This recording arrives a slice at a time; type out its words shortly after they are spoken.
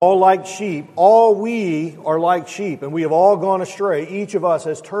All like sheep, all we are like sheep, and we have all gone astray. Each of us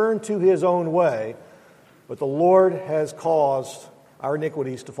has turned to his own way, but the Lord has caused our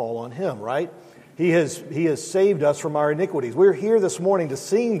iniquities to fall on him, right? He has saved us from our iniquities. We're here this morning to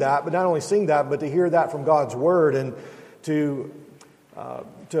sing that, but not only sing that, but to hear that from God's Word and to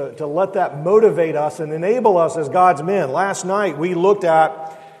let that motivate us and enable us as God's men. Last night we looked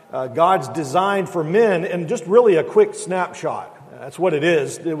at God's design for men in just really a quick snapshot. That's what it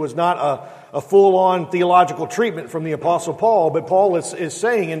is. It was not a full-on theological treatment from the Apostle Paul, but Paul is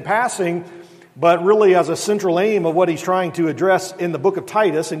saying in passing, but really as a central aim of what he's trying to address in the book of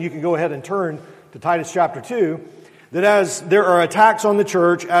Titus, and you can go ahead and turn to Titus chapter 2, that as there are attacks on the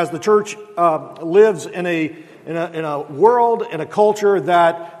church, as the church lives in a world, in a culture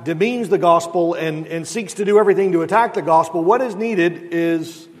that demeans the gospel and seeks to do everything to attack the gospel, what are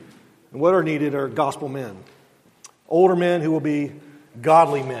needed are gospel men. Older men who will be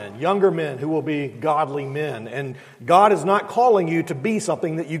godly men. Younger men who will be godly men. And God is not calling you to be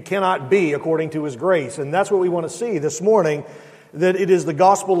something that you cannot be according to His grace. And that's what we want to see this morning, that it is the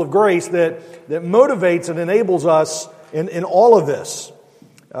gospel of grace that motivates and enables us in all of this.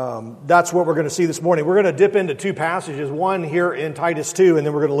 That's what we're going to see this morning. We're going to dip into two passages, one here in Titus 2, and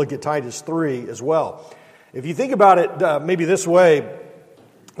then we're going to look at Titus 3 as well. If you think about it maybe this way,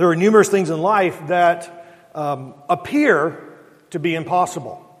 there are numerous things in life that appear to be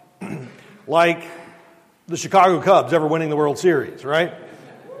impossible. Like the Chicago Cubs ever winning the World Series, right?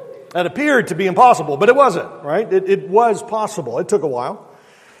 That appeared to be impossible, but it wasn't, right? It was possible. It took a while.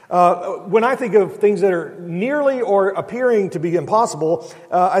 When I think of things that are nearly or appearing to be impossible,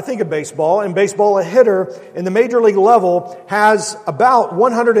 I think of baseball. In baseball, a hitter in the major league level has about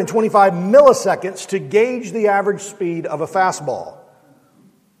 125 milliseconds to gauge the average speed of a fastball.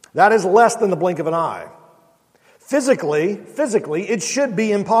 That is less than the blink of an eye. Physically, it should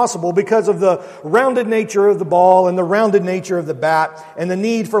be impossible because of the rounded nature of the ball and the rounded nature of the bat and the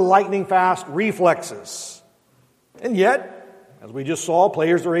need for lightning fast reflexes. And yet, as we just saw,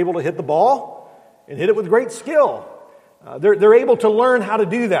 players are able to hit the ball and hit it with great skill. They're able to learn how to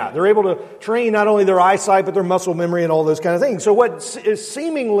do that. They're able to train not only their eyesight, but their muscle memory and all those kind of things. So what is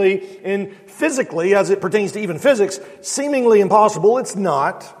seemingly and physically, as it pertains to even physics, seemingly impossible, it's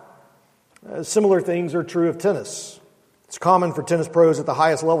not. Similar things are true of tennis. It's common for tennis pros at the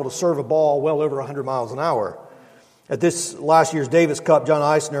highest level to serve a ball well over 100 miles an hour. At this last year's Davis Cup, John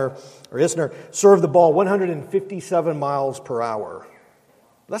Isner served the ball 157 miles per hour.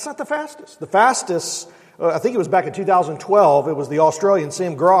 That's not the fastest. The fastest, I think it was back in 2012, it was the Australian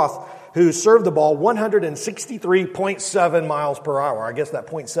Sam Groth who served the ball 163.7 miles per hour. I guess that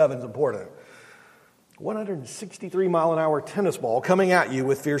 0.7 is important. 163 mile an hour tennis ball coming at you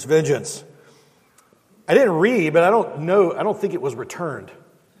with fierce vengeance. I didn't read, but I don't think it was returned.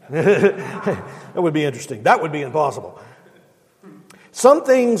 That would be interesting. That would be impossible. Some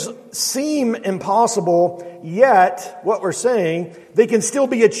things seem impossible, yet what we're saying, they can still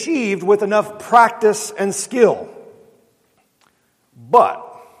be achieved with enough practice and skill. But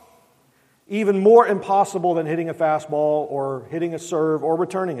even more impossible than hitting a fastball or hitting a serve or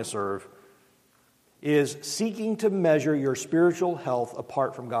returning a serve is seeking to measure your spiritual health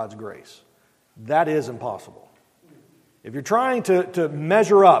apart from God's grace. That is impossible. If you're trying to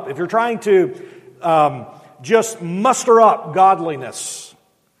measure up, if you're trying to just muster up godliness,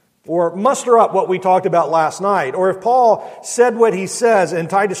 or muster up what we talked about last night, or if Paul said what he says in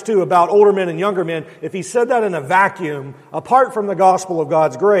Titus 2 about older men and younger men, if he said that in a vacuum, apart from the gospel of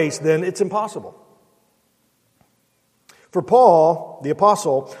God's grace, then it's impossible. For Paul, the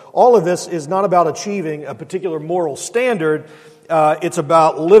apostle, all of this is not about achieving a particular moral standard. It's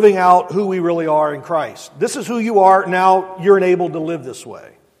about living out who we really are in Christ. This is who you are. Now you're enabled to live this way.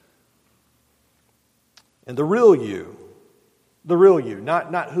 And the real you,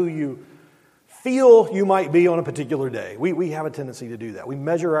 not who you feel you might be on a particular day. We have a tendency to do that. We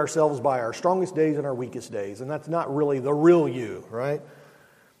measure ourselves by our strongest days and our weakest days, and that's not really the real you, right?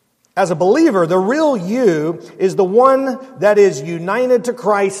 As a believer, the real you is the one that is united to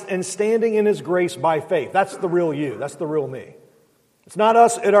Christ and standing in His grace by faith. That's the real you. That's the real me. It's not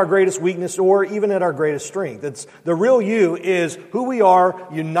us at our greatest weakness or even at our greatest strength. It's the real you is who we are,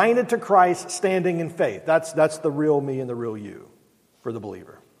 united to Christ, standing in faith. That's the real me and the real you for the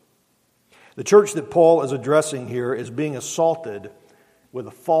believer. The church that Paul is addressing here is being assaulted with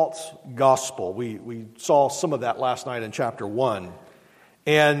a false gospel. We saw some of that last night in chapter 1.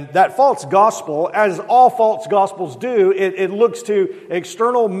 And that false gospel, as all false gospels do, it looks to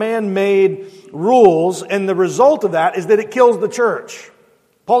external man-made rules, and the result of that is that it kills the church.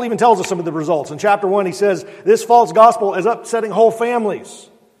 Paul even tells us some of the results. In chapter 1, he says, this false gospel is upsetting whole families.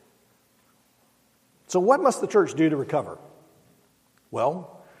 So what must the church do to recover?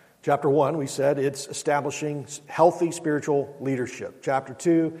 Well, chapter 1, we said it's establishing healthy spiritual leadership. Chapter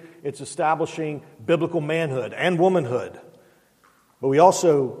 2, it's establishing biblical manhood and womanhood. But we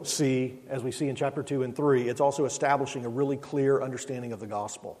also see, as we see in chapter 2 and 3, it's also establishing a really clear understanding of the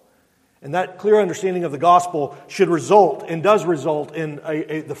gospel. And that clear understanding of the gospel should result, and does result, in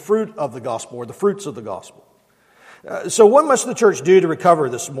the fruit of the gospel, or the fruits of the gospel. So what must the church do to recover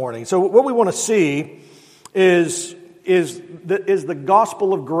this morning? So what we want to see is the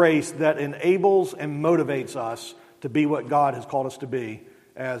gospel of grace that enables and motivates us to be what God has called us to be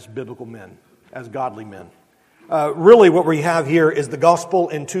as biblical men, as godly men. Really what we have here is the gospel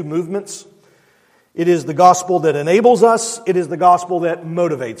in two movements. It is the gospel that enables us. It is the gospel that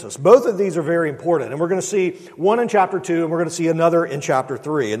motivates us. Both of these are very important. And we're going to see one in chapter 2, and we're going to see another in chapter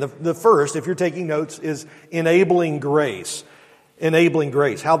 3. And the first, if you're taking notes, is enabling grace. Enabling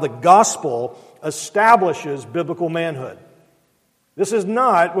grace. How the gospel establishes biblical manhood. This is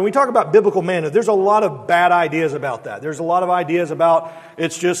not, when we talk about biblical manhood, there's a lot of bad ideas about that. There's a lot of ideas about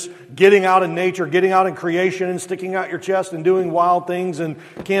it's just getting out in nature, getting out in creation and sticking out your chest and doing wild things and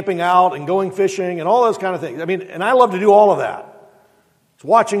camping out and going fishing and all those kind of things. I mean, and I love to do all of that. It's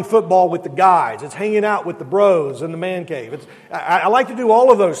watching football with the guys. It's hanging out with the bros in the man cave. I like to do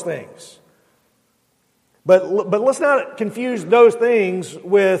all of those things. But let's not confuse those things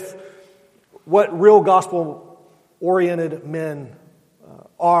with what real gospel-oriented men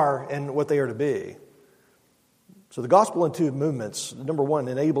are and what they are to be. So the gospel in two movements. Number one,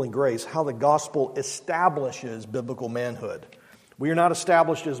 enabling grace, how the gospel establishes biblical manhood. We are not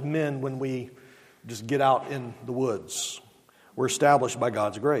established as men when we just get out in the woods. We're established by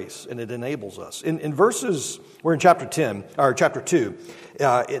God's grace, and it enables us. In verses, we're in chapter 10, or chapter 2.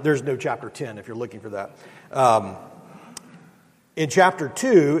 There's no chapter 10 if you're looking for that. In chapter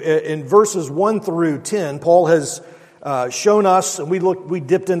 2, in verses 1 through 10, Paul has shown us, and we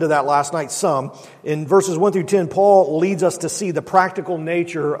dipped into that last night some. In verses 1 through 10, Paul leads us to see the practical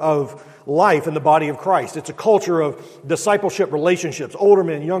nature of life in the body of Christ. It's a culture of discipleship relationships, older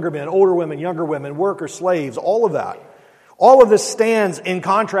men, older women, younger women, workers, slaves, all of that. All of this stands in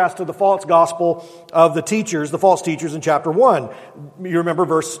contrast to the false gospel of the false teachers in chapter 1. You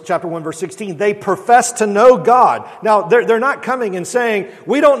remember chapter 1, verse 16. They profess to know God. Now, they're not coming and saying,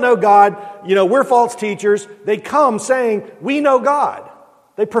 we don't know God, we're false teachers. They come saying, we know God.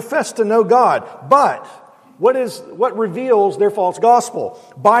 They profess to know God. But what reveals their false gospel?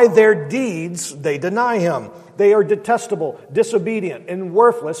 By their deeds, they deny Him. They are detestable, disobedient, and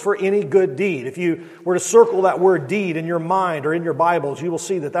worthless for any good deed. If you were to circle that word deed in your mind or in your Bibles, you will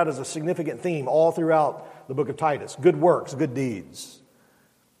see that is a significant theme all throughout the book of Titus. Good works, good deeds.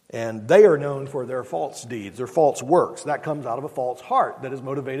 And they are known for their false deeds, their false works. That comes out of a false heart that is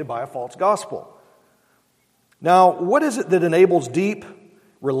motivated by a false gospel. Now, what is it that enables deep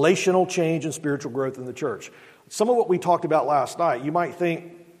relational change and spiritual growth in the church? Some of what we talked about last night, you might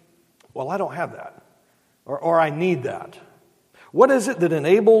think, well, I don't have that. Or I need that. What is it that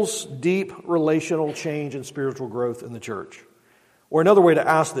enables deep relational change and spiritual growth in the church? Or another way to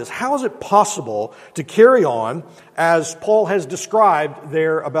ask this, how is it possible to carry on as Paul has described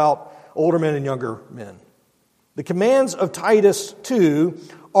there about older men and younger men? The commands of Titus 2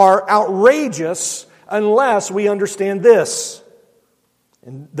 are outrageous unless we understand this.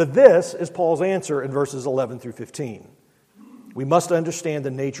 And this is Paul's answer in verses 11 through 15. We must understand the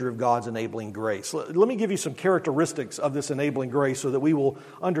nature of God's enabling grace. Let me give you some characteristics of this enabling grace so that we will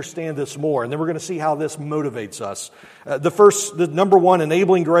understand this more. And then we're going to see how this motivates us. The number one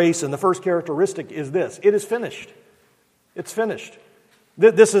enabling grace and the first characteristic is this. It is finished. It's finished.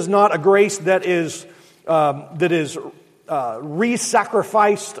 This is not a grace that is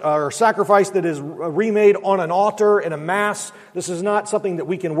re-sacrificed or sacrifice that is remade on an altar in a mass. This is not something that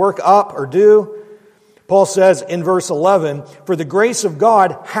we can work up or do. Paul says in verse 11, for the grace of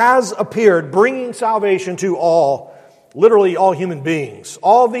God has appeared, bringing salvation to all, literally all human beings.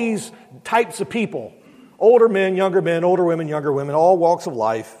 All these types of people, older men, older women, younger women, all walks of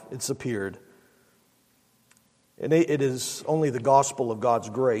life, it's appeared. And it is only the gospel of God's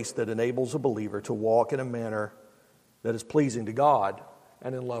grace that enables a believer to walk in a manner that is pleasing to God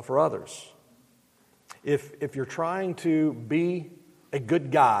and in love for others. If you're trying to be a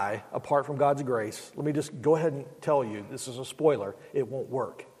good guy apart from God's grace, let me just go ahead and tell you, this is a spoiler, it won't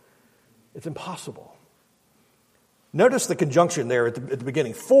work. It's impossible. Notice the conjunction there at the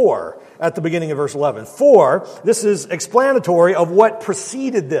beginning. For, at the beginning of verse 11. For, this is explanatory of what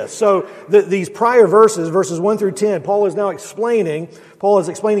preceded this. So these prior verses 1 through 10, Paul is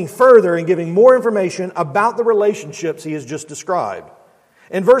explaining further and giving more information about the relationships he has just described.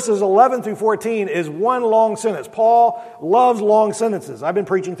 In verses 11 through 14 is one long sentence. Paul loves long sentences. I've been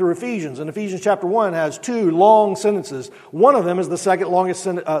preaching through Ephesians, and Ephesians chapter 1 has 2 long sentences. One of them is the second longest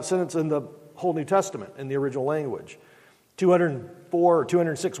sentence in the whole New Testament in the original language. 204 or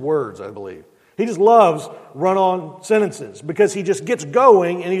 206 words, I believe. He just loves run-on sentences because he just gets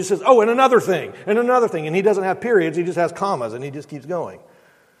going and he just says, oh, and another thing, and he doesn't have periods, he just has commas, and he just keeps going.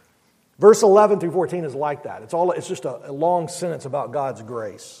 Verse 11 through 14 is like that. It's just a long sentence about God's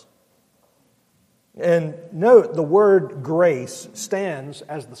grace. And note, the word grace stands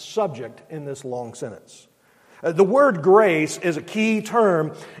as the subject in this long sentence. The word grace is a key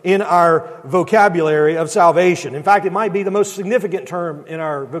term in our vocabulary of salvation. In fact, it might be the most significant term in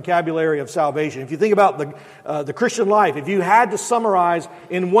our vocabulary of salvation. If you think about the Christian life, if you had to summarize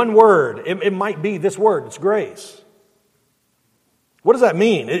in one word, it might be this word. It's grace. What does that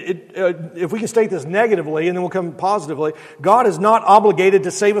mean? If we can state this negatively and then we'll come positively, God is not obligated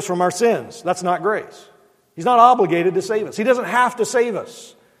to save us from our sins. That's not grace. He's not obligated to save us. He doesn't have to save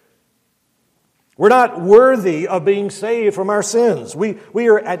us. We're not worthy of being saved from our sins. We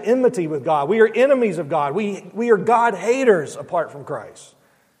are at enmity with God. We are enemies of God. We are God haters apart from Christ.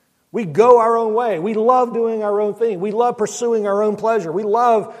 We go our own way. We love doing our own thing. We love pursuing our own pleasure. We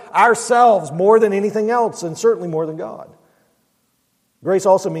love ourselves more than anything else, and certainly more than God. Grace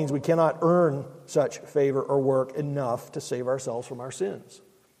also means we cannot earn such favor or work enough to save ourselves from our sins.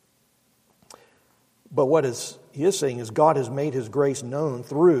 But he is saying is God has made His grace known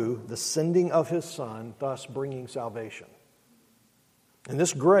through the sending of His Son, thus bringing salvation. And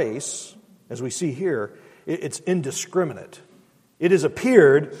this grace, as we see here, it's indiscriminate. It has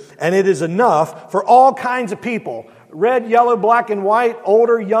appeared, and it is enough for all kinds of people. Red, yellow, black, and white,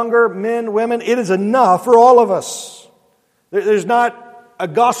 older, younger, men, women. It is enough for all of us. There's not a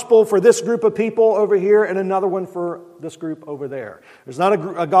gospel for this group of people over here and another one for this group over there. There's not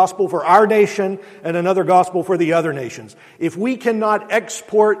a gospel for our nation and another gospel for the other nations. If we cannot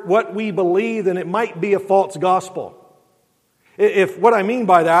export what we believe, then it might be a false gospel. If what I mean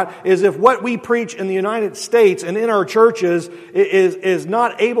by that is if what we preach in the United States and in our churches is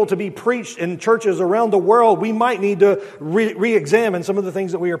not able to be preached in churches around the world, we might need to re-examine some of the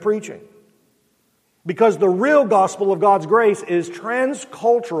things that we are preaching. Because the real gospel of God's grace is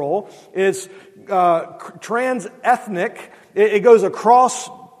transcultural, it's trans-ethnic, it goes across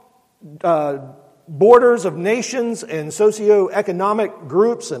borders of nations and socioeconomic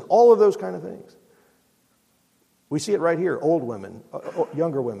groups and all of those kind of things. We see it right here, old women,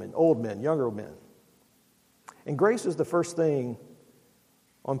 younger women, old men, younger men. And grace is the first thing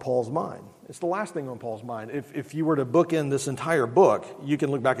on Paul's mind. It's the last thing on Paul's mind. If you were to bookend this entire book, you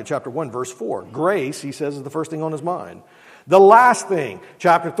can look back at chapter 1, verse 4. Grace, he says, is the first thing on his mind. The last thing,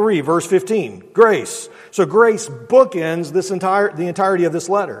 chapter 3, verse 15, grace. So grace bookends the entirety of this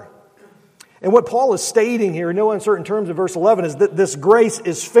letter. And what Paul is stating here in no uncertain terms in verse 11 is that this grace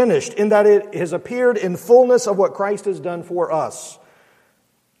is finished in that it has appeared in fullness of what Christ has done for us.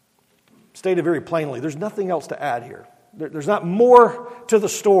 Stated very plainly, there's nothing else to add here. There's not more to the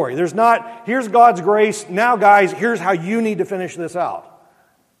story. There's not, here's God's grace, now guys, here's how you need to finish this out.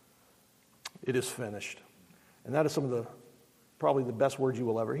 It is finished. And that is probably the best words you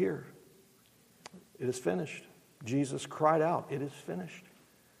will ever hear. It is finished. Jesus cried out, it is finished.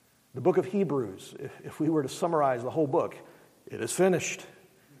 The book of Hebrews, if we were to summarize the whole book, it is finished.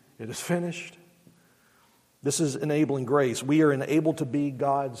 It is finished. This is enabling grace. We are enabled to be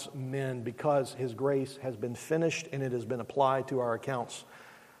God's men because His grace has been finished and it has been applied to our accounts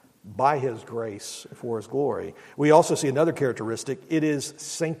by His grace for His glory. We also see another characteristic. It is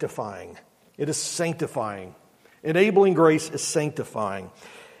sanctifying. It is sanctifying. Enabling grace is sanctifying.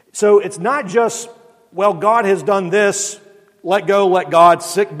 So it's not just, well, God has done this, let go, let God,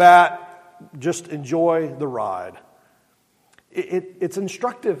 sit back, just enjoy the ride. It's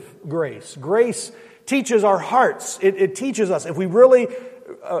instructive grace. Grace teaches our hearts. It teaches us. If we really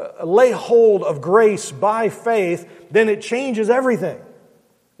lay hold of grace by faith, then it changes everything.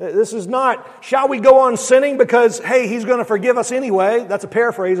 This is not, shall we go on sinning because, hey, He's going to forgive us anyway. That's a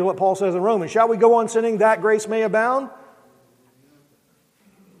paraphrase of what Paul says in Romans. Shall we go on sinning that grace may abound?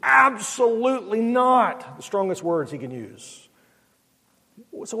 Absolutely not. The strongest words he can use.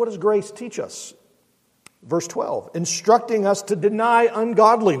 So what does grace teach us? Verse 12, instructing us to deny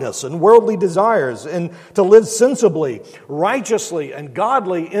ungodliness and worldly desires and to live sensibly, righteously, and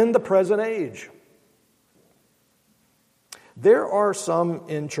godly in the present age. There are some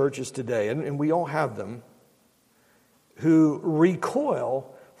in churches today, and we all have them, who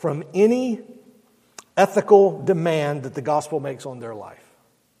recoil from any ethical demand that the gospel makes on their life.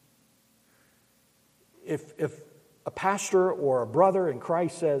 If a pastor or a brother in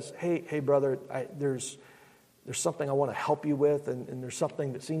Christ says, hey brother, there's something I want to help you with, and there's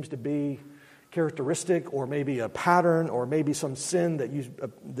something that seems to be characteristic or maybe a pattern or maybe some sin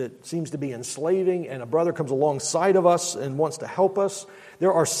that seems to be enslaving, and a brother comes alongside of us and wants to help us.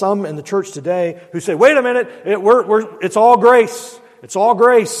 There are some in the church today who say, wait a minute, it's all grace. It's all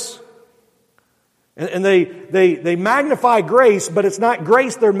grace. And they magnify grace, but it's not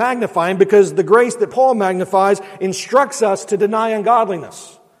grace they're magnifying, because the grace that Paul magnifies instructs us to deny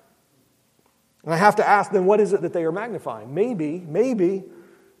ungodliness. And I have to ask them, what is it that they are magnifying? Maybe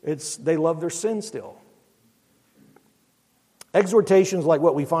it's they love their sin still. Exhortations like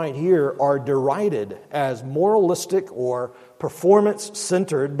what we find here are derided as moralistic or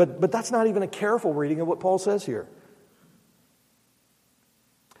performance-centered, but that's not even a careful reading of what Paul says here.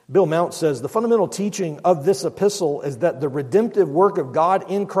 Bill Mount says, the fundamental teaching of this epistle is that the redemptive work of God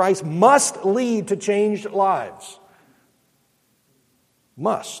in Christ must lead to changed lives.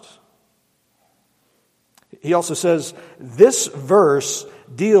 Must. He also says, this verse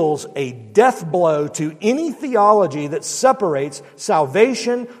deals a death blow to any theology that separates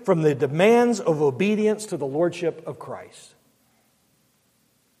salvation from the demands of obedience to the lordship of Christ.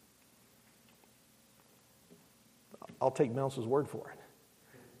 I'll take Mounce's word for it.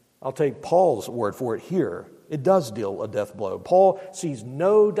 I'll take Paul's word for it here. It does deal a death blow. Paul sees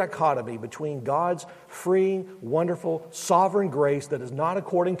no dichotomy between God's freeing, wonderful, sovereign grace that is not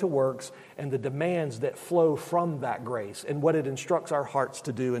according to works and the demands that flow from that grace and what it instructs our hearts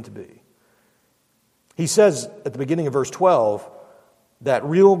to do and to be. He says at the beginning of verse 12 that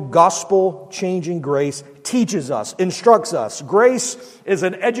real gospel-changing grace teaches us, instructs us. Grace is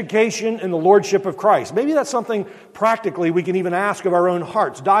an education in the lordship of Christ. Maybe that's something practically we can even ask of our own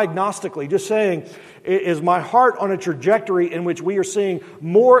hearts, diagnostically, just saying, is my heart on a trajectory in which we are seeing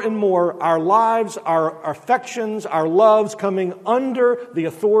more and more our lives, our affections, our loves coming under the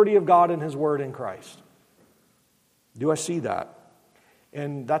authority of God and His Word in Christ? Do I see that?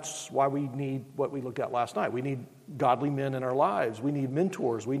 And that's why we need what we looked at last night. We need godly men in our lives. We need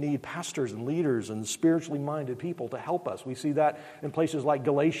mentors. We need pastors and leaders and spiritually minded people to help us. We see that in places like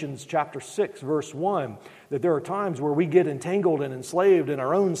Galatians chapter 6, verse 1, that there are times where we get entangled and enslaved in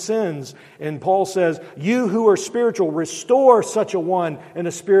our own sins. And Paul says, you who are spiritual, restore such a one in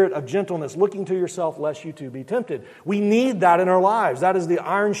a spirit of gentleness, looking to yourself lest you too be tempted. We need that in our lives. That is the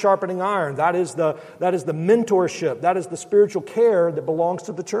iron sharpening iron. That is the mentorship. That is the spiritual care that belongs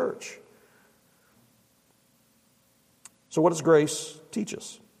to the church. So what does grace teach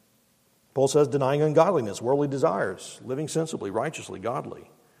us? Paul says, denying ungodliness, worldly desires, living sensibly, righteously,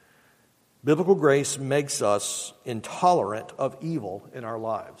 godly. Biblical grace makes us intolerant of evil in our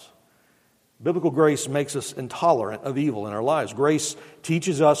lives. Biblical grace makes us intolerant of evil in our lives. Grace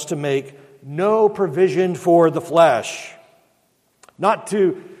teaches us to make no provision for the flesh. Not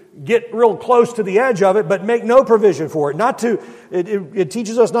to get real close to the edge of it, but make no provision for it. It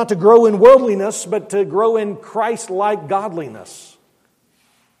teaches us not to grow in worldliness, but to grow in Christ-like godliness.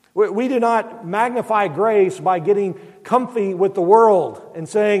 We do not magnify grace by getting comfy with the world and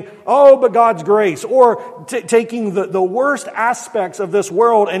saying, oh, but God's grace, or taking the worst aspects of this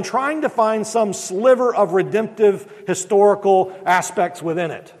world and trying to find some sliver of redemptive historical aspects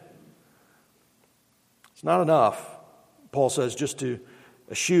within it. It's not enough, Paul says, just to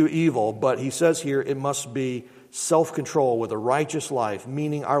eschew evil, but he says here it must be self-control with a righteous life,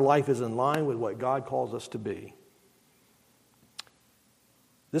 meaning our life is in line with what God calls us to be.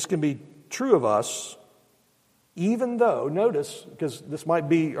 This can be true of us even though, notice, because this might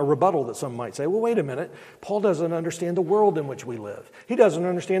be a rebuttal that some might say, well, wait a minute, Paul doesn't understand the world in which we live. He doesn't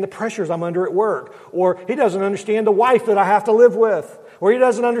understand the pressures I'm under at work, or he doesn't understand the wife that I have to live with, or he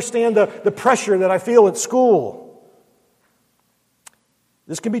doesn't understand the pressure that I feel at school.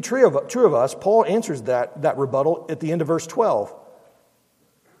 This can be true of us. Paul answers that rebuttal at the end of verse 12.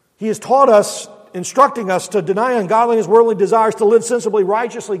 He has taught us, instructing us to deny ungodliness, worldly desires, to live sensibly,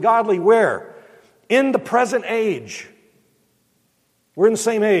 righteously, godly. Where? In the present age. We're in the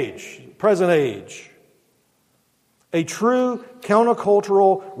same age, present age. A true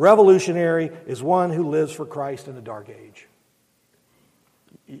countercultural revolutionary is one who lives for Christ in the dark age.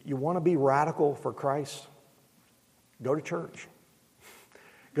 You want to be radical for Christ? Go to church.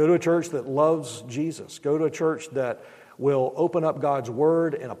 Go to a church that loves Jesus. Go to a church that will open up God's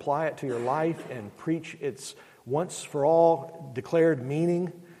Word and apply it to your life and preach its once for all declared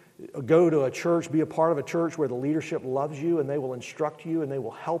meaning. Go to a church, be a part of a church where the leadership loves you and they will instruct you and they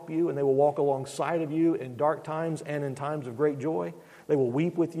will help you and they will walk alongside of you in dark times and in times of great joy. They will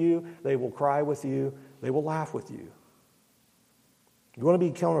weep with you. They will cry with you. They will laugh with you. You want to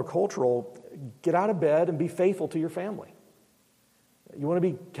be countercultural, get out of bed and be faithful to your family. You want to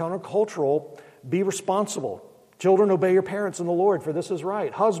be countercultural, be responsible. Children, obey your parents in the Lord, for this is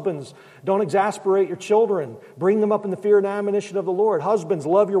right. Husbands, don't exasperate your children. Bring them up in the fear and admonition of the Lord. Husbands,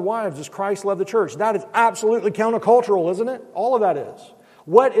 love your wives as Christ loved the church. That is absolutely countercultural, isn't it? All of that is.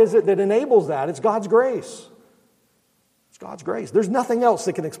 What is it that enables that? It's God's grace. It's God's grace. There's nothing else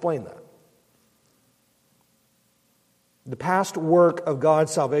that can explain that. The past work of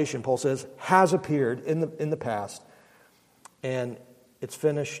God's salvation, Paul says, has appeared in the past, and it's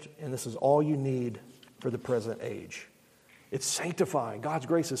finished, and this is all you need for the present age. It's sanctifying. God's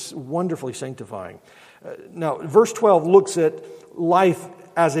grace is wonderfully sanctifying. Now, verse 12 looks at life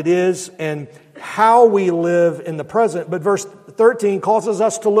as it is and how we live in the present, but verse 13 causes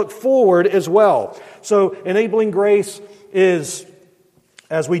us to look forward as well. So, enabling grace is,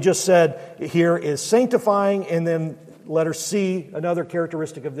 as we just said here, is sanctifying, and then letter C, another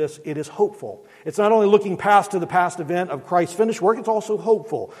characteristic of this, it is hopeful. It's not only looking past to the past event of Christ's finished work, it's also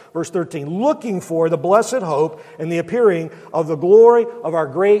hopeful. Verse 13, looking for the blessed hope and the appearing of the glory of our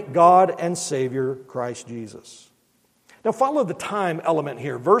great God and Savior, Christ Jesus. Now follow the time element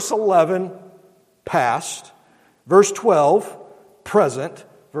here. Verse 11, past. Verse 12, present.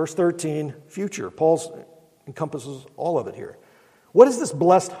 Verse 13, future. Paul encompasses all of it here. What is this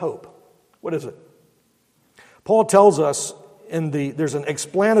blessed hope? What is it? Paul tells us there's an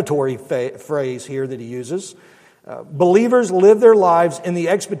explanatory phrase here that he uses. Believers live their lives in the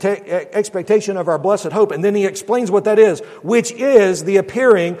expectation of our blessed hope. And then he explains what that is, which is the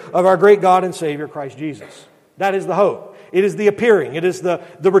appearing of our great God and Savior, Christ Jesus. That is the hope. It is the appearing. It is the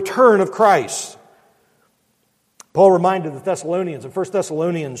return of Christ. Paul reminded the Thessalonians in 1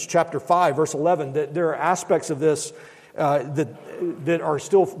 Thessalonians chapter 5, verse 11, that there are aspects of this that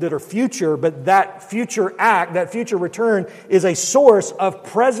are future, but that future act, that future return is a source of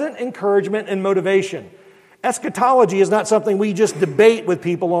present encouragement and motivation. Eschatology is not something we just debate with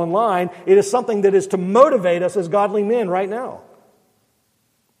people online. It is something that is to motivate us as godly men right now.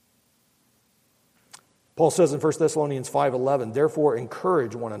 Paul says in 1 Thessalonians 5:11, therefore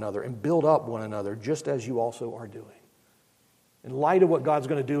encourage one another and build up one another, just as you also are doing. In light of what God's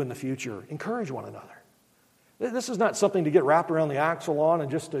going to do in the future, encourage one another. This is not something to get wrapped around the axle on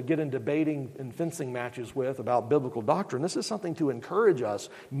and just to get in debating and fencing matches with about biblical doctrine. This is something to encourage us,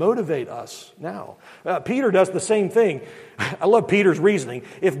 motivate us now. Peter does the same thing. I love Peter's reasoning.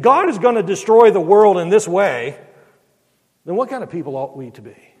 If God is going to destroy the world in this way, then what kind of people ought we to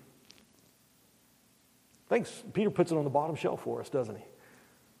be? Peter puts it on the bottom shelf for us, doesn't he?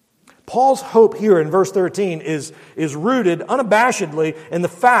 Paul's hope here in verse 13 is rooted unabashedly in the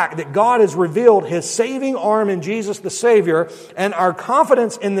fact that God has revealed His saving arm in Jesus the Savior, and our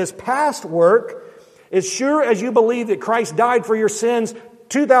confidence in this past work, as sure as you believe that Christ died for your sins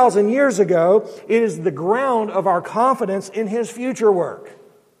 2,000 years ago, it is the ground of our confidence in His future work.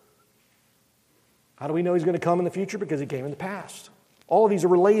 How do we know He's going to come in the future? Because He came in the past. All of these are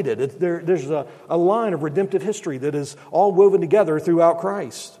related. There's a line of redemptive history that is all woven together throughout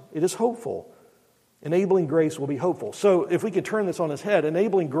Christ. It is hopeful. Enabling grace will be hopeful. So if we could turn this on its head,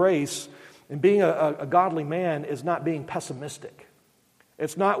 enabling grace and being a godly man is not being pessimistic.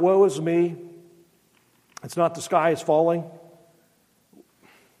 It's not woe is me. It's not the sky is falling.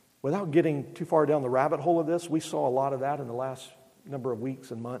 Without getting too far down the rabbit hole of this, we saw a lot of that in the last number of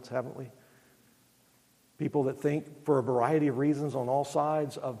weeks and months, haven't we? People that think for a variety of reasons on all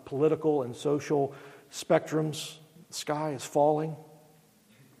sides of political and social spectrums, the sky is falling.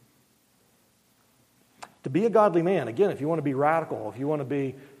 To be a godly man, again, if you want to be radical, if you want to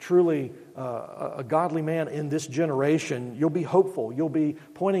be truly a godly man in this generation, you'll be hopeful. You'll be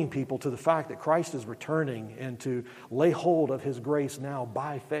pointing people to the fact that Christ is returning and to lay hold of His grace now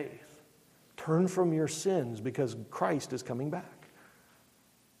by faith. Turn from your sins because Christ is coming back.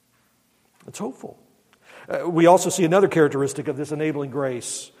 It's hopeful. We also see another characteristic of this enabling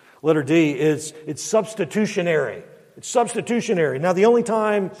grace. Letter D is it's substitutionary. It's substitutionary. Now, the only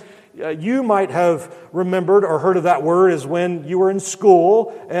time you might have remembered or heard of that word is when you were in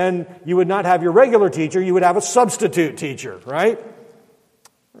school and you would not have your regular teacher, you would have a substitute teacher, right?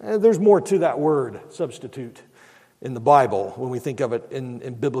 There's more to that word, substitute, in the Bible when we think of it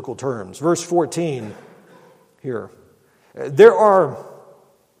in biblical terms. Verse 14 here. There are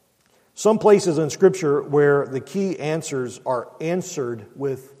some places in Scripture where the key answers are answered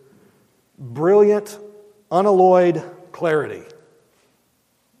with brilliant, unalloyed clarity.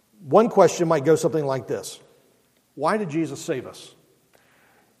 One question might go something like this. Why did Jesus save us?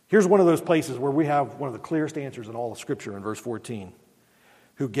 Here's one of those places where we have one of the clearest answers in all of Scripture in verse 14.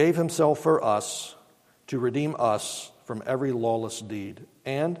 Who gave Himself for us to redeem us from every lawless deed,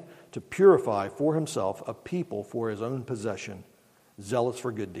 and to purify for himself a people for his own possession, zealous for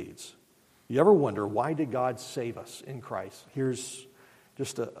good deeds. You ever wonder, why did God save us in Christ? Here's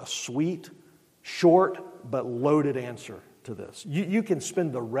just a sweet, short, but loaded answer to this. You can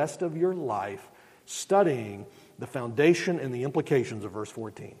spend the rest of your life studying the foundation and the implications of verse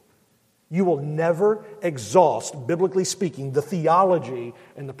 14. You will never exhaust, biblically speaking, the theology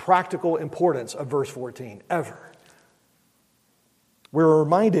and the practical importance of verse 14, ever. We're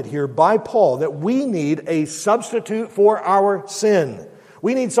reminded here by Paul that we need a substitute for our sin.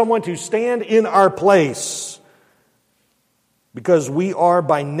 We need someone to stand in our place because we are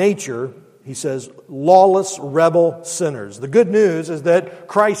by nature, he says, lawless, rebel sinners. The good news is that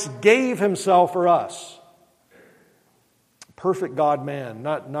Christ gave himself for us. Perfect God-man,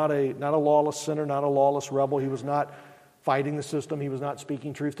 not a lawless sinner, not a lawless rebel. He was not fighting the system. He was not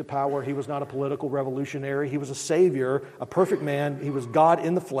speaking truth to power. He was not a political revolutionary. He was a Savior, a perfect man. He was God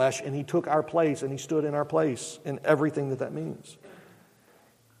in the flesh, and he took our place, and he stood in our place in everything that means.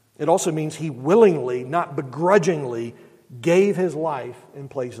 It also means he willingly, not begrudgingly, gave his life in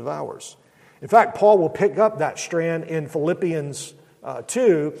place of ours. In fact, Paul will pick up that strand in Philippians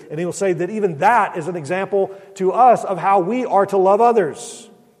 2, and he will say that even that is an example to us of how we are to love others.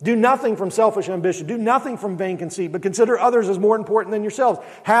 Do nothing from selfish ambition. Do nothing from vain conceit, but consider others as more important than yourselves.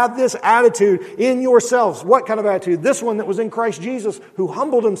 Have this attitude in yourselves. What kind of attitude? This one that was in Christ Jesus, who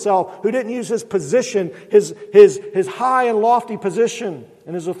humbled himself, who didn't use his position, his high and lofty position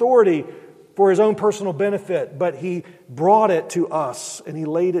and his authority for his own personal benefit, but he brought it to us and he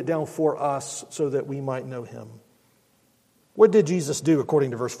laid it down for us so that we might know him. What did Jesus do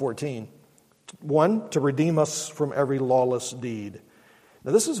according to verse 14? 1, to redeem us from every lawless deed.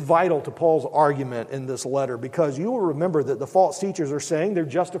 Now, this is vital to Paul's argument in this letter because you will remember that the false teachers are saying they're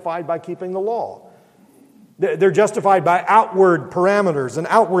justified by keeping the law. They're justified by outward parameters and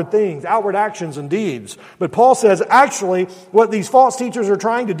outward things, outward actions and deeds. But Paul says actually what these false teachers are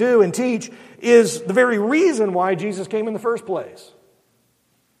trying to do and teach is the very reason why Jesus came in the first place.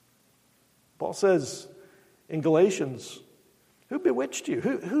 Paul says in Galatians, who bewitched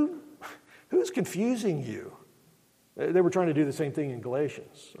you? Who's confusing you? They were trying to do the same thing in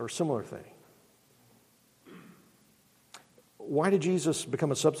Galatians, or a similar thing. Why did Jesus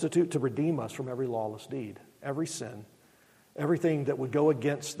become a substitute? To redeem us from every lawless deed, every sin, everything that would go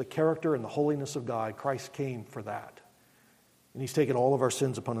against the character and the holiness of God. Christ came for that. And he's taken all of our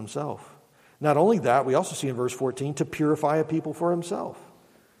sins upon himself. Not only that, we also see in verse 14, to purify a people for himself.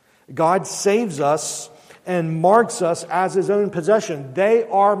 God saves us and marks us as his own possession. They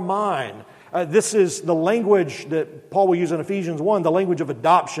are mine. This is the language that Paul will use in Ephesians 1, the language of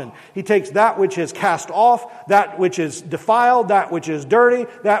adoption. He takes that which is cast off, that which is defiled, that which is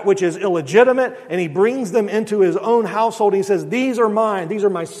dirty, that which is illegitimate, and he brings them into his own household. He says, these are mine, these are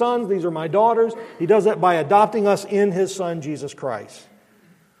my sons, these are my daughters. He does that by adopting us in his Son, Jesus Christ.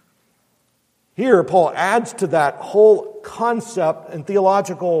 Here, Paul adds to that whole concept and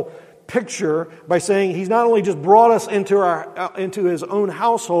theological picture by saying he's not only just brought us into his own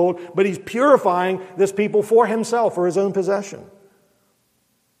household, but he's purifying this people for himself, for his own possession.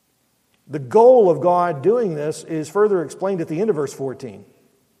 The goal of God doing this is further explained at the end of verse 14.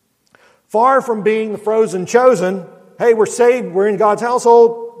 Far from being the frozen chosen, hey, we're saved, we're in God's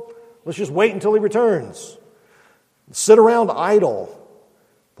household, let's just wait until he returns. Sit around idle.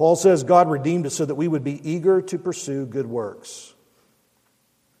 Paul says God redeemed us so that we would be eager to pursue good works.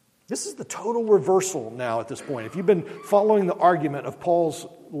 This is the total reversal now at this point. If you've been following the argument of Paul's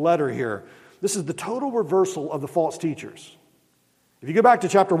letter here, this is the total reversal of the false teachers. If you go back to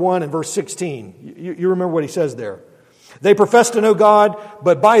chapter 1 and verse 16, you remember what he says there. They profess to know God,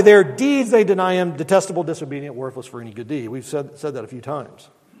 but by their deeds they deny him, detestable, disobedient, worthless for any good deed. We've said that a few times.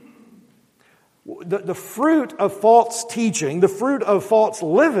 The fruit of false teaching, the fruit of false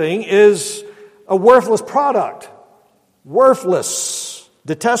living is a worthless product. Worthless.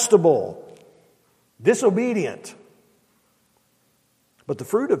 Detestable, disobedient. But the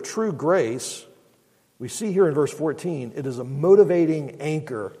fruit of true grace, we see here in verse 14, it is a motivating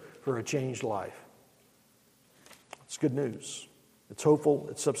anchor for a changed life. It's good news. It's hopeful.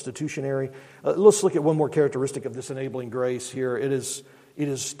 It's substitutionary. Let's look at one more characteristic of this enabling grace here. It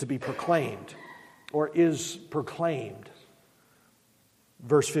is to be proclaimed, or is proclaimed.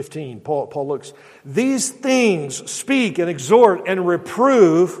 Verse 15, Paul looks, these things speak and exhort and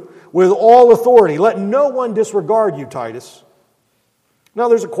reprove with all authority. Let no one disregard you, Titus. Now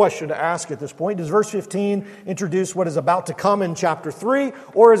there's a question to ask at this point. Does verse 15 introduce what is about to come in chapter 3,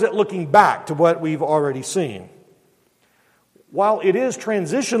 or is it looking back to what we've already seen? while it is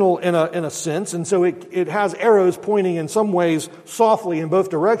transitional in a sense, and so it has arrows pointing in some ways softly in both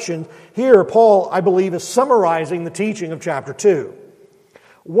directions, here Paul, I believe, is summarizing the teaching of chapter 2.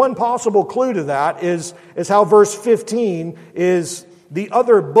 One possible clue to that is how verse 15 is the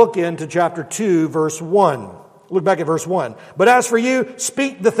other bookend to chapter 2, verse 1. Look back at verse 1. But as for you,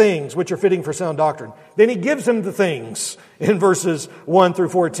 speak the things which are fitting for sound doctrine. Then he gives him the things in verses 1 through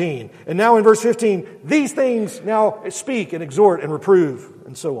 14. And now in verse 15, these things now speak and exhort and reprove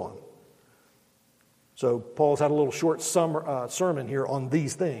and so on. So Paul's had a little short sermon here on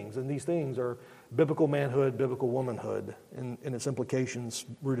these things. And these things are biblical manhood, biblical womanhood, and its implications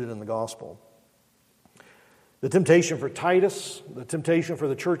rooted in the gospel. The temptation for Titus, the temptation for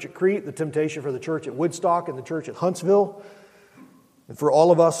the church at Crete, the temptation for the church at Woodstock and the church at Huntsville, and for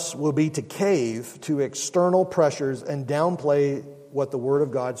all of us will be to cave to external pressures and downplay what the Word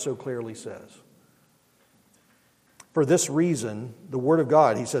of God so clearly says. For this reason, the Word of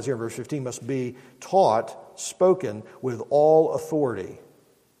God, he says here in verse 15, must be taught, spoken with all authority.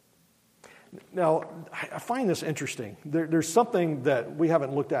 Now, I find this interesting. There's something that we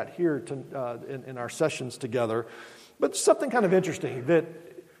haven't looked at here in our sessions together, but something kind of interesting that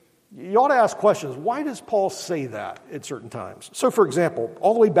you ought to ask questions. Why does Paul say that at certain times? So, for example,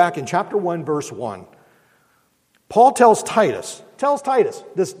 all the way back in chapter 1, verse 1, Paul tells Titus,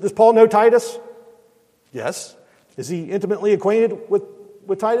 does Paul know Titus? Yes. Is he intimately acquainted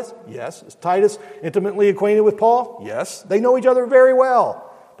with Titus? Yes. Is Titus intimately acquainted with Paul? Yes. They know each other very well.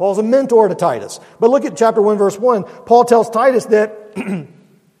 Paul's a mentor to Titus. But look at chapter 1, verse 1. Paul tells Titus that,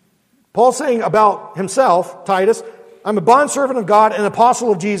 Paul's saying about himself, Titus, I'm a bondservant of God and an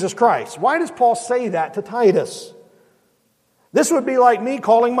apostle of Jesus Christ. Why does Paul say that to Titus? This would be like me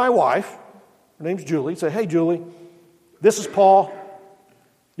calling my wife, her name's Julie, say, hey Julie, this is Paul,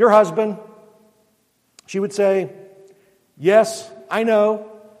 your husband. She would say, yes, I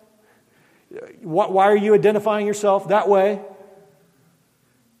know. Why are you identifying yourself that way?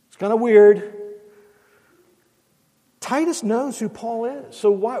 Kind of weird. Titus knows who Paul is. So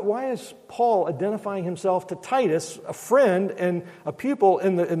why is Paul identifying himself to Titus, a friend and a pupil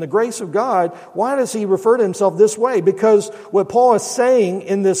in the grace of God? Why does he refer to himself this way? Because what Paul is saying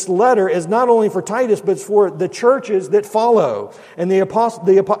in this letter is not only for Titus, but for the churches that follow and the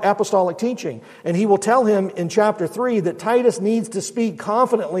apostolic teaching. And he will tell him in chapter 3 that Titus needs to speak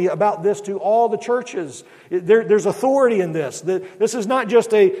confidently about this to all the churches. There's authority in this. This is not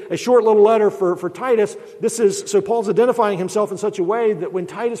just a short little letter for Titus. So Paul's identifying himself in such a way that when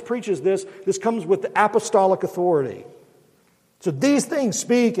Titus preaches this comes with the apostolic authority. So these things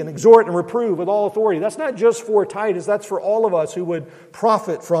speak and exhort and reprove with all authority. That's not just for Titus, that's for all of us who would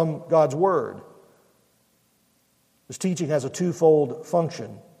profit from God's word. This teaching has a twofold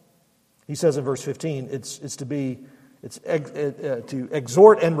function. He says in verse 15, it's to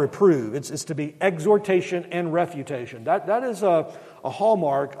exhort and reprove. It's to be exhortation and refutation. That is a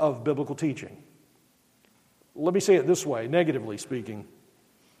hallmark of biblical teaching. Let me say it this way, negatively speaking.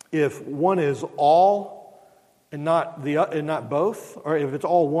 If one is all and not both, or if it's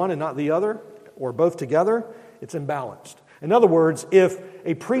all one and not the other, or both together, it's imbalanced. In other words, if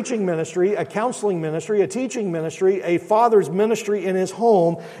a preaching ministry, a counseling ministry, a teaching ministry, a father's ministry in his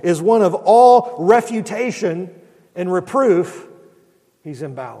home is one of all refutation and reproof, he's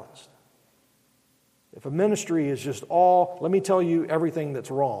imbalanced. If a ministry is just all, let me tell you everything that's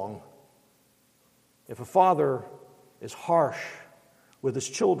wrong. If a father is harsh with his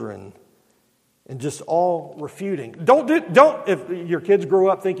children and just all refuting, don't, if your kids grow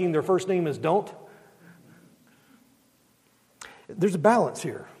up thinking their first name is don't, there's a balance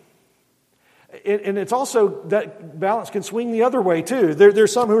here. And it's also, that balance can swing the other way too.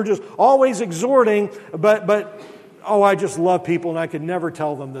 There's some who are just always exhorting, but I just love people and I could never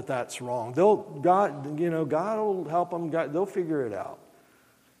tell them that that's wrong. God will help them. They'll figure it out.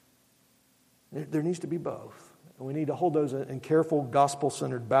 There needs to be both. And we need to hold those in careful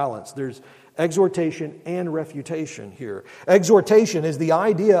gospel-centered balance. There's exhortation and refutation here. Exhortation is the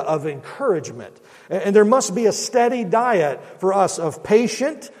idea of encouragement. And there must be a steady diet for us of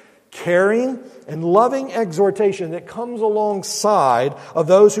patient, caring, and loving exhortation that comes alongside of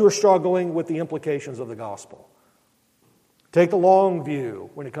those who are struggling with the implications of the gospel. Take the long view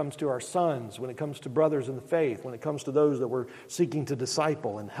when it comes to our sons, when it comes to brothers in the faith, when it comes to those that we're seeking to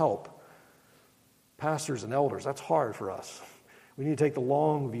disciple and help. Pastors and elders, that's hard for us. We need to take the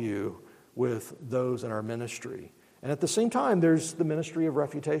long view with those in our ministry. And at the same time, there's the ministry of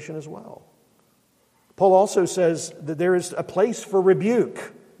refutation as well. Paul also says that there is a place for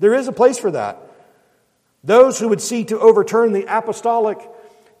rebuke. There is a place for that. Those who would seek to overturn the apostolic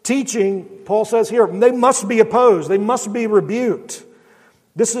teaching, Paul says here, they must be opposed. They must be rebuked.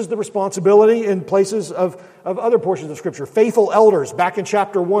 This is the responsibility in places of other portions of Scripture. Faithful elders, back in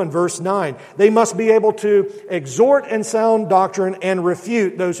chapter 1, verse 9. They must be able to exhort in sound doctrine and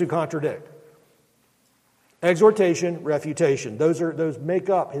refute those who contradict. Exhortation, refutation. Those make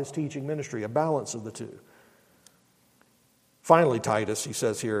up his teaching ministry, a balance of the two. Finally, Titus, he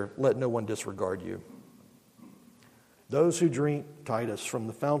says here, let no one disregard you. Those who drink, Titus, from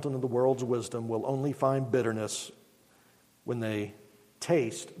the fountain of the world's wisdom will only find bitterness when they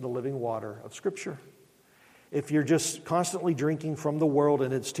taste the living water of Scripture. If you're just constantly drinking from the world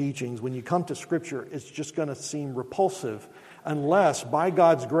and its teachings, when you come to Scripture, it's just going to seem repulsive unless, by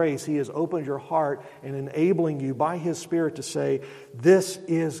God's grace, He has opened your heart and enabling you by His Spirit to say, this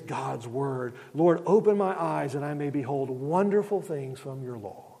is God's Word. Lord, open my eyes that I may behold wonderful things from your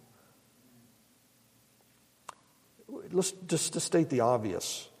law. Let's just to state the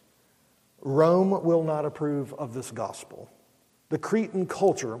obvious. Rome will not approve of this gospel. The Cretan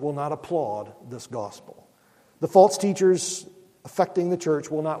culture will not applaud this gospel. The false teachers affecting the church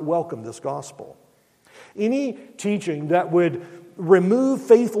will not welcome this gospel. Any teaching that would remove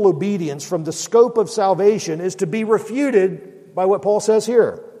faithful obedience from the scope of salvation is to be refuted by what Paul says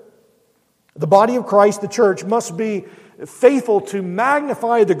here. The body of Christ, the church, must be faithful to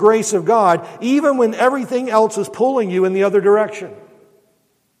magnify the grace of God even when everything else is pulling you in the other direction.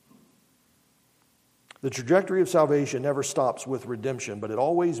 The trajectory of salvation never stops with redemption, but it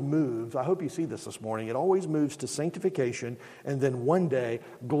always moves. I hope you see this morning. It always moves to sanctification and then one day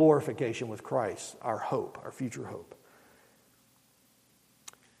glorification with Christ, our hope, our future hope.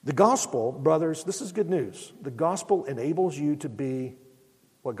 The gospel, brothers, this is good news. The gospel enables you to be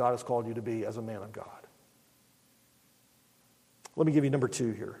what God has called you to be as a man of God. Let me give you number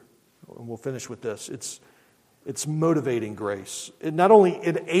 2 here, and we'll finish with this. It's motivating grace. It not only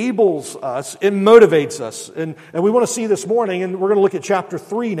enables us, it motivates us. And we want to see this morning, and we're going to look at chapter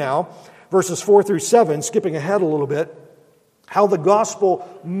 3 now, verses 4 through 7, skipping ahead a little bit, how the gospel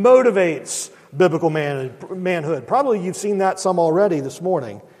motivates biblical manhood. Probably you've seen that some already this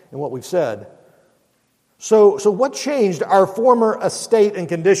morning in what we've said. So what changed our former estate and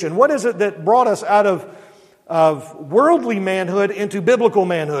condition? What is it that brought us out of worldly manhood into biblical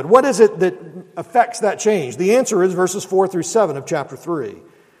manhood? What is it that affects that change? The answer is verses 4 through 7 of chapter 3.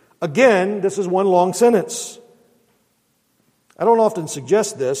 Again, this is one long sentence. I don't often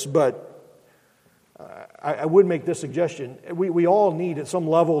suggest this, but I would make this suggestion. We all need at some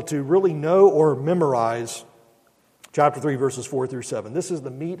level to really know or memorize chapter 3, verses 4 through 7. This is the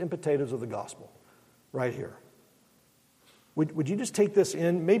meat and potatoes of the gospel right here. Would you just take this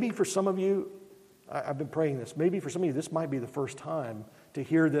in? Maybe for some of you, I've been praying this. Maybe for some of you, this might be the first time to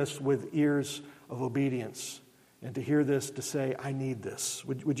hear this with ears of obedience and to hear this to say, I need this.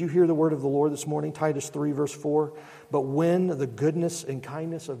 Would you hear the word of the Lord this morning? Titus 3, verse 4. But when the goodness and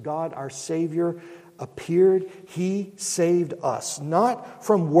kindness of God, our Savior, appeared, He saved us, not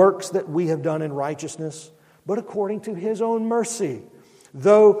from works that we have done in righteousness, but according to His own mercy,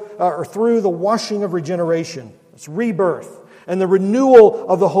 through the washing of regeneration, it's rebirth, and the renewal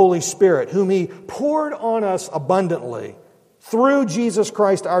of the Holy Spirit, whom He poured on us abundantly through Jesus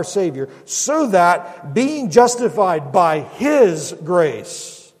Christ our Savior, so that, being justified by His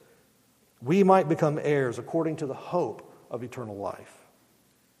grace, we might become heirs according to the hope of eternal life.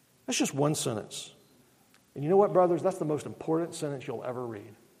 That's just one sentence. And you know what, brothers? That's the most important sentence you'll ever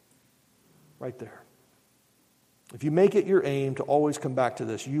read. Right there. If you make it your aim to always come back to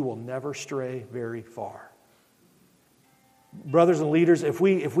this, you will never stray very far. Brothers and leaders, if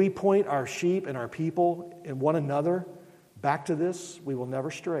we point our sheep and our people and one another back to this, we will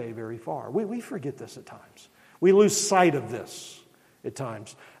never stray very far. We forget this at times. We lose sight of this at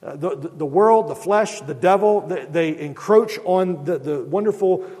times. The world, the flesh, the devil, they encroach on the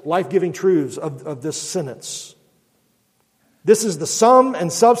wonderful life-giving truths of this sentence. This is the sum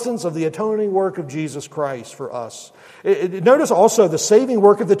and substance of the atoning work of Jesus Christ for us. Notice also the saving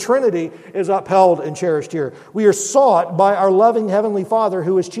work of the Trinity is upheld and cherished here. We are sought by our loving Heavenly Father,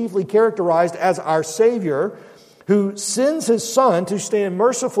 who is chiefly characterized as our Savior, who sends His Son to stand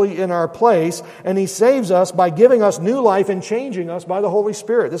mercifully in our place, and He saves us by giving us new life and changing us by the Holy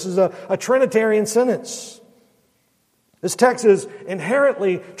Spirit. This is a Trinitarian sentence. This text is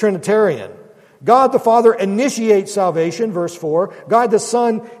inherently Trinitarian. God the Father initiates salvation, verse 4. God the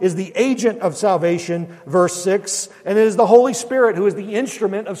Son is the agent of salvation, verse 6. And it is the Holy Spirit who is the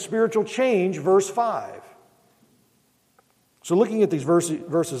instrument of spiritual change, verse 5. So looking at these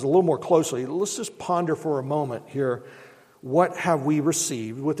verses a little more closely, let's just ponder for a moment here. What have we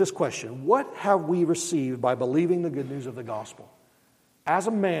received with this question? What have we received by believing the good news of the gospel? as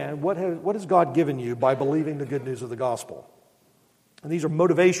a man, what has God given you by believing the good news of the gospel? And these are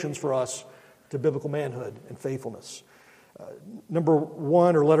motivations for us to biblical manhood and faithfulness. Number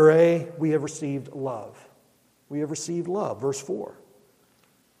one, or letter A, we have received love. We have received love, verse 4.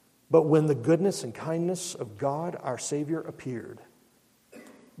 But when the goodness and kindness of God, our Savior, appeared.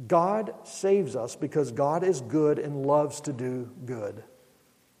 God saves us because God is good and loves to do good.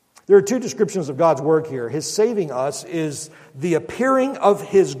 There are two descriptions of God's work here. His saving us is the appearing of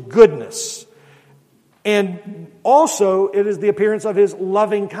His goodness. And also, it is the appearance of His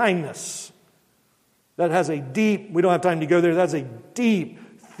loving kindness. That has a deep, we don't have time to go there, that's a deep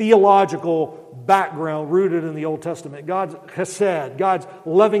theological background rooted in the Old Testament. God's chesed, God's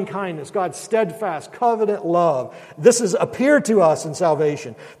loving kindness, God's steadfast, covenant love. This has appeared to us in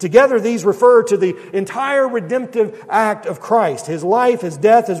salvation. Together, these refer to the entire redemptive act of Christ, His life, His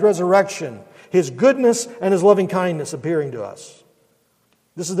death, His resurrection, His goodness, and His loving kindness appearing to us.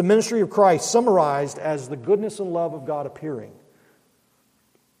 This is the ministry of Christ summarized as the goodness and love of God appearing.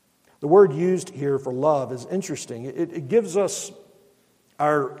 The word used here for love is interesting. It gives us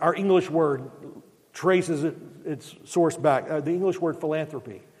our English word, traces its source back, the English word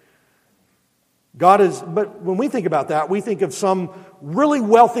philanthropy. But when we think about that, we think of some really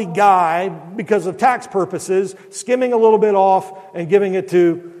wealthy guy, because of tax purposes, skimming a little bit off and giving it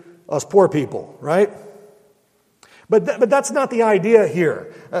to us poor people, right? But that's not the idea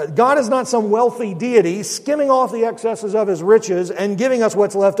here. God is not some wealthy deity skimming off the excesses of His riches and giving us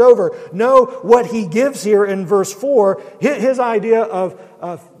what's left over. No, what He gives here in verse 4, His idea of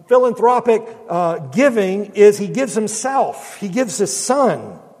philanthropic giving is He gives Himself. He gives His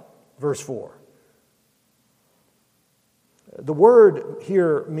Son, verse 4. The word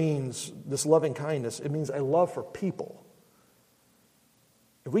here means, this loving kindness, it means a love for people.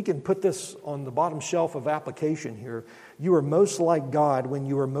 If we can put this on the bottom shelf of application here, you are most like God when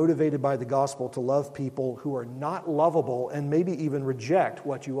you are motivated by the gospel to love people who are not lovable and maybe even reject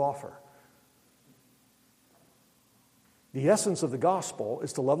what you offer. The essence of the gospel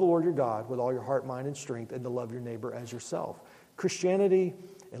is to love the Lord your God with all your heart, mind, and strength, and to love your neighbor as yourself. Christianity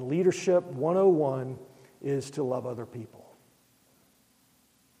and leadership 101 is to love other people.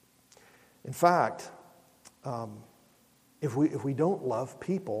 In fact, if we don't love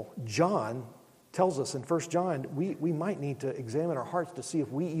people, John tells us in 1 John, we might need to examine our hearts to see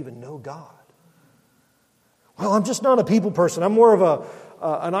if we even know God. Well, I'm just not a people person. I'm more of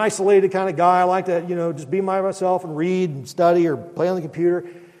an isolated kind of guy. I like to, just be by myself and read and study or play on the computer.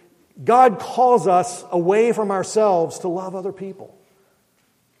 God calls us away from ourselves to love other people.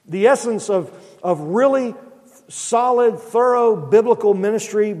 The essence of really solid, thorough biblical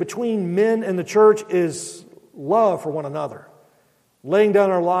ministry between men and the church is love for one another, laying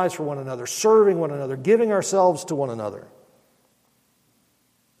down our lives for one another, serving one another, giving ourselves to one another.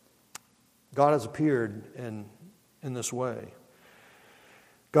 God has appeared in this way.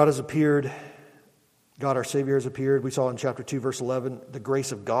 God has appeared. God, our Savior, has appeared. We saw in chapter 2, verse 11, the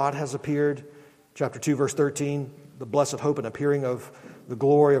grace of God has appeared. Chapter 2, verse 13, the blessed hope and appearing of the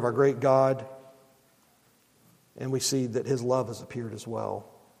glory of our great God. And we see that His love has appeared as well.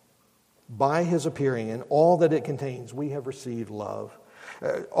 By His appearing and all that it contains, we have received love.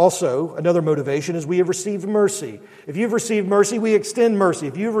 Also, another motivation is we have received mercy. If you've received mercy, we extend mercy.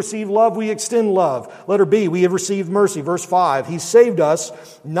 If you've received love, we extend love. Letter B, we have received mercy. Verse 5, He saved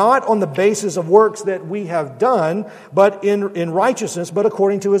us not on the basis of works that we have done, but in righteousness, but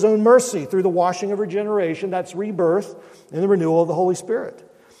according to His own mercy, through the washing of regeneration, that's rebirth, and the renewal of the Holy Spirit.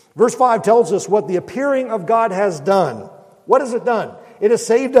 Verse 5 tells us what the appearing of God has done. What has it done? It has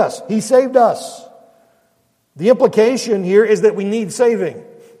saved us. He saved us. The implication here is that we need saving.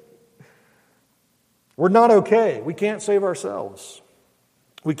 We're not okay. We can't save ourselves.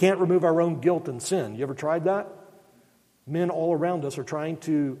 We can't remove our own guilt and sin. You ever tried that? Men all around us are trying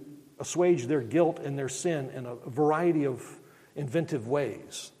to assuage their guilt and their sin in a variety of inventive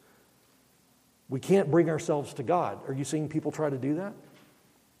ways. We can't bring ourselves to God. Are you seeing people try to do that?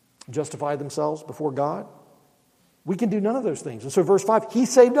 Justify themselves before God? We can do none of those things. And so verse 5, He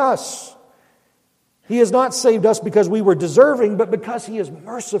saved us. He has not saved us because we were deserving, but because He is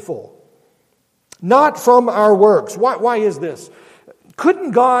merciful. Not from our works. Why is this?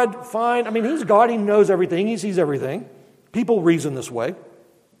 Couldn't God find, He's God, He knows everything, He sees everything. People reason this way.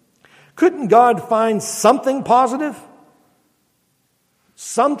 Couldn't God find something positive?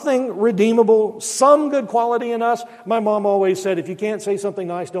 Something redeemable, some good quality in us? My mom always said, if you can't say something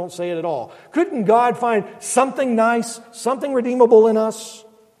nice, don't say it at all. Couldn't God find something nice, something redeemable in us?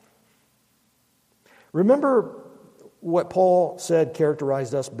 Remember what Paul said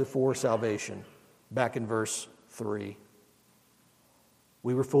characterized us before salvation, back in verse 3.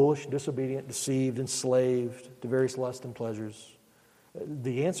 We were foolish, disobedient, deceived, enslaved to various lusts and pleasures.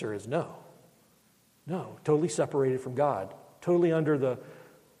 The answer is no. No, totally separated from God, totally under the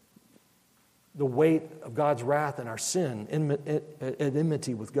weight of God's wrath and our sin, at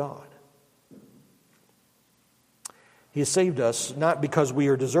enmity with God. He has saved us not because we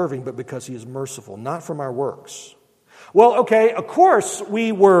are deserving, but because He is merciful, not from our works. Well, okay, of course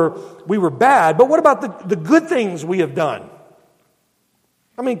we were bad, but what about the good things we have done?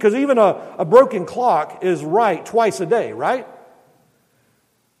 I mean, because even a broken clock is right twice a day, right?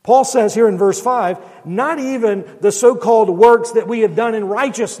 Paul says here in verse 5, not even the so-called works that we have done in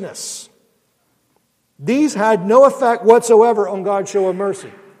righteousness. These had no effect whatsoever on God's show of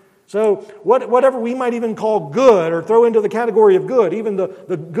mercy. So whatever we might even call good or throw into the category of good, even the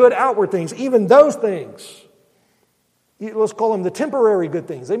good outward things, even those things, let's call them the temporary good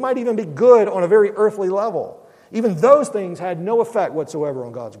things. They might even be good on a very earthly level. Even those things had no effect whatsoever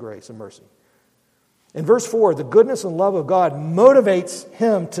on God's grace and mercy. In verse 4, the goodness and love of God motivates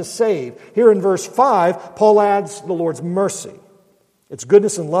Him to save. Here in verse 5, Paul adds the Lord's mercy. It's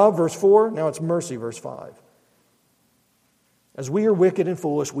goodness and love, verse 4. Now it's mercy, verse 5. As we are wicked and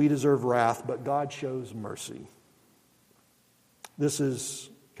foolish, we deserve wrath, but God shows mercy. This is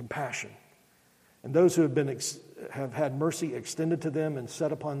compassion. And those who have had mercy extended to them and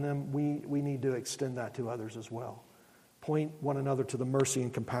set upon them, we need to extend that to others as well. Point one another to the mercy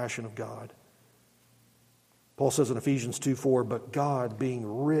and compassion of God. Paul says in Ephesians 2:4, but God,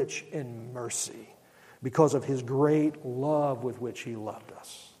 being rich in mercy, because of His great love with which He loved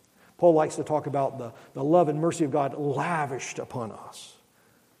us. Paul likes to talk about the love and mercy of God lavished upon us.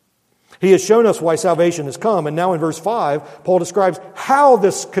 He has shown us why salvation has come, and now in verse 5, Paul describes how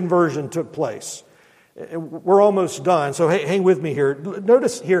this conversion took place. We're almost done, so hang with me here.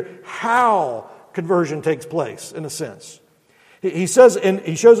 Notice here how conversion takes place, in a sense. He says, and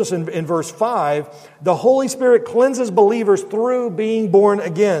he shows us in verse 5, the Holy Spirit cleanses believers through being born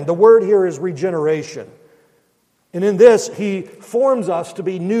again. The word here is regeneration. And in this, He forms us to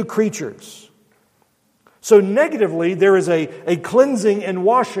be new creatures. So negatively, there is a cleansing and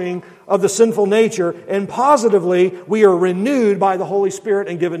washing of the sinful nature, and positively, we are renewed by the Holy Spirit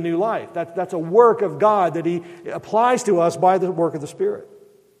and given new life. That's a work of God that He applies to us by the work of the Spirit.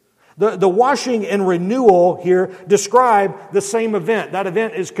 The washing and renewal here describe the same event. That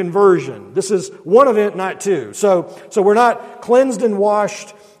event is conversion. This is one event, not two. So we're not cleansed and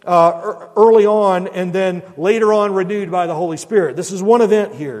washed early on and then later on renewed by the Holy Spirit. This is one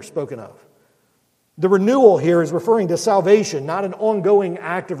event here spoken of. The renewal here is referring to salvation, not an ongoing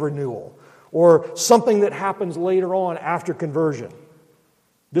act of renewal or something that happens later on after conversion.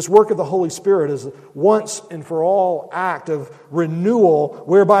 This work of the Holy Spirit is a once and for all act of renewal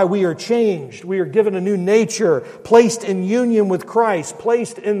whereby we are changed. We are given a new nature, placed in union with Christ,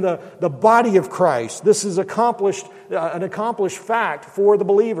 placed in the body of Christ. This is an accomplished fact for the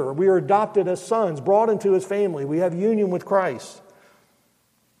believer. We are adopted as sons, brought into His family. We have union with Christ.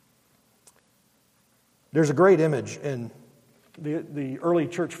 There's a great image in the early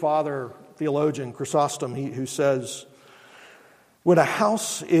church father, theologian Chrysostom, who says, when a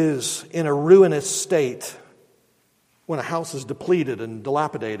house is in a ruinous state, when a house is depleted and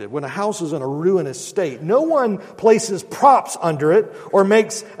dilapidated, when a house is in a ruinous state, no one places props under it or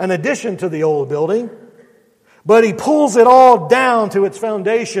makes an addition to the old building, but he pulls it all down to its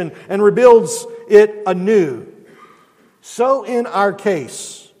foundation and rebuilds it anew. So in our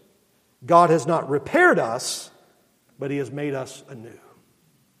case, God has not repaired us, but He has made us anew. Isn't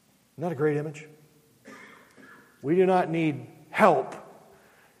that a great image? We do not need help.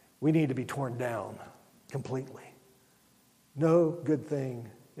 We need to be torn down completely. No good thing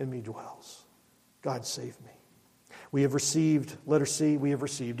in me dwells. God save me. We have received, letter C, we have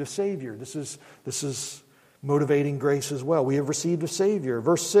received a Savior. This is motivating grace as well. We have received a Savior.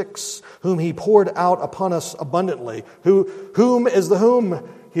 Verse 6, whom He poured out upon us abundantly. Whom is the whom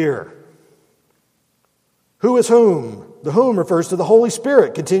here? Who is whom? The whom refers to the Holy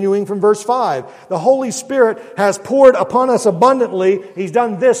Spirit, continuing from verse 5. The Holy Spirit has poured upon us abundantly. He's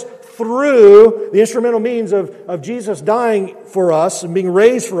done this through the instrumental means of Jesus dying for us and being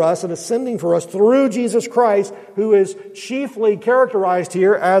raised for us and ascending for us through Jesus Christ, who is chiefly characterized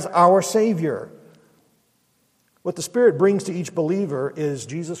here as our Savior. What the Spirit brings to each believer is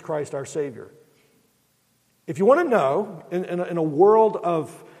Jesus Christ, our Savior. If you want to know, in a world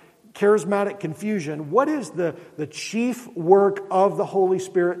of charismatic confusion, what is the chief work of the Holy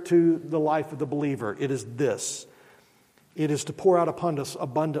Spirit to the life of the believer? It is this. It is to pour out upon us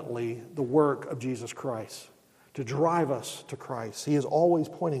abundantly the work of Jesus Christ, to drive us to Christ. He is always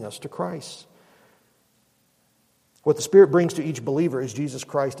pointing us to Christ. What the Spirit brings to each believer is Jesus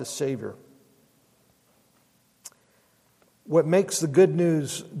Christ as Savior. What makes the good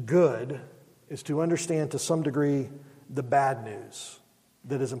news good is to understand to some degree the bad news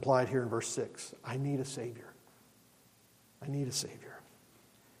that is implied here in verse 6. I need a Savior. I need a Savior.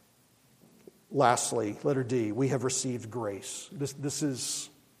 Lastly, letter D, we have received grace. This is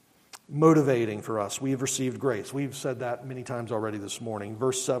motivating for us. We have received grace. We've said that many times already this morning.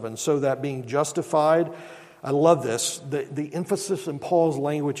 Verse 7, so that being justified, I love this, the emphasis in Paul's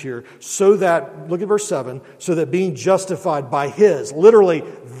language here, so that, look at verse 7, so that being justified by His, literally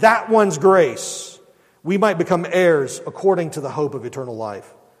that one's grace, we might become heirs according to the hope of eternal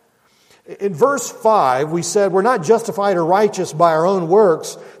life. In verse 5, we said we're not justified or righteous by our own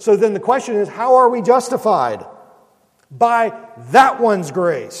works. So then the question is, how are we justified? By that one's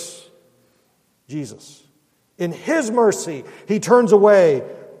grace, Jesus. In His mercy, He turns away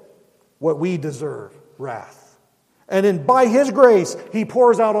what we deserve, wrath. And by His grace, He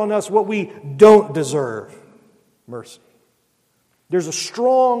pours out on us what we don't deserve, mercy. There's a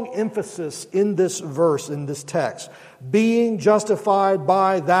strong emphasis in this verse, in this text, being justified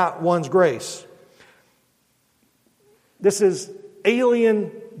by that one's grace. This is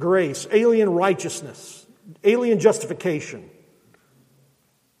alien grace, alien righteousness, alien justification.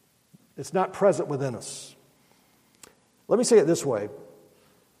 It's not present within us. Let me say it this way.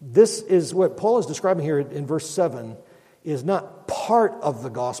 This is what Paul is describing here in verse 7 is not part of the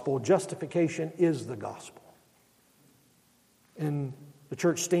gospel. Justification is the gospel. And the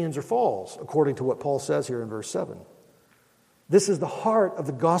church stands or falls, according to what Paul says here in verse 7. This is the heart of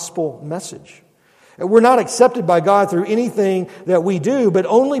the gospel message. And we're not accepted by God through anything that we do, but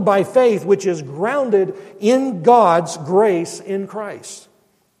only by faith, which is grounded in God's grace in Christ.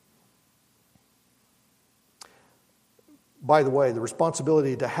 By the way, the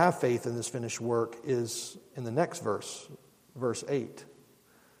responsibility to have faith in this finished work is in the next verse, verse 8.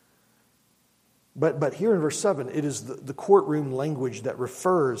 But here in verse 7, it is the courtroom language that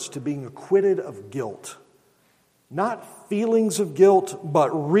refers to being acquitted of guilt. Not feelings of guilt, but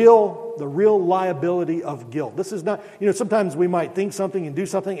the real liability of guilt. This is not, sometimes we might think something and do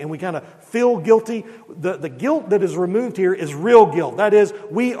something and we kind of feel guilty. The guilt that is removed here is real guilt. That is,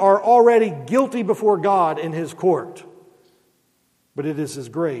 we are already guilty before God in His court. But it is His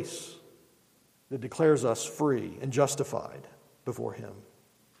grace that declares us free and justified before Him.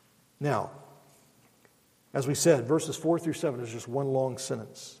 Now, as we said, verses 4 through 7 is just one long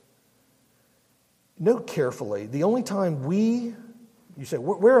sentence. Note carefully, the only time you say,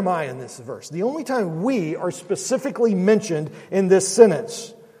 where am I in this verse? The only time we are specifically mentioned in this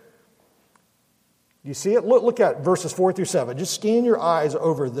sentence. You see it? Look at verses 4 through 7. Just scan your eyes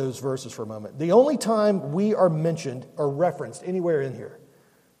over those verses for a moment. The only time we are mentioned or referenced anywhere in here,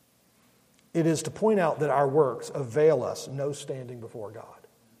 it is to point out that our works avail us no standing before God.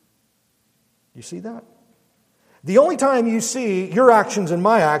 You see that? The only time you see your actions and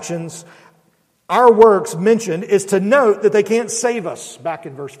my actions, our works mentioned, is to note that they can't save us, back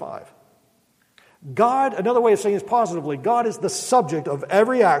in verse 5. God, another way of saying this positively, God is the subject of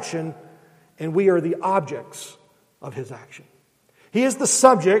every action, and we are the objects of His action. He is the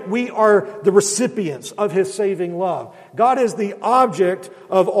subject, we are the recipients of His saving love. God is the object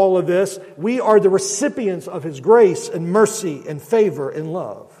of all of this, we are the recipients of His grace and mercy and favor and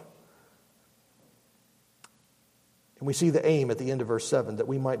love. And we see the aim at the end of verse 7, that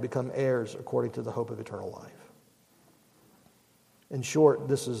we might become heirs according to the hope of eternal life. In short,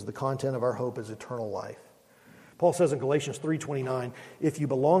 this is the content of our hope is eternal life. Paul says in Galatians 3:29, if you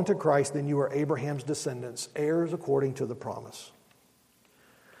belong to Christ, then you are Abraham's descendants, heirs according to the promise.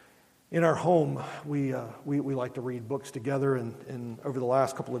 In our home, we like to read books together, and over the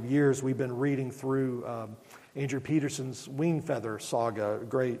last couple of years, we've been reading through Andrew Peterson's Wing Feather Saga, a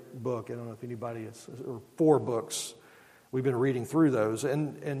great book. I don't know if anybody has, or 4 books. We've been reading through those,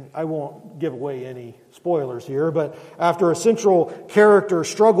 and I won't give away any spoilers here, but after a central character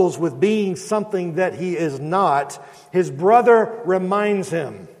struggles with being something that he is not, his brother reminds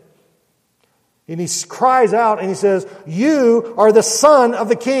him. And he cries out and he says, you are the son of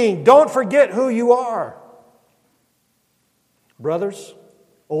the king. Don't forget who you are. Brothers,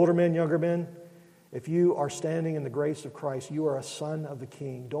 older men, younger men, if you are standing in the grace of Christ, you are a son of the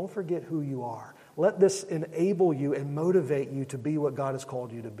king. Don't forget who you are. Let this enable you and motivate you to be what God has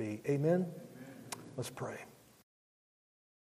called you to be. Amen? Let's pray.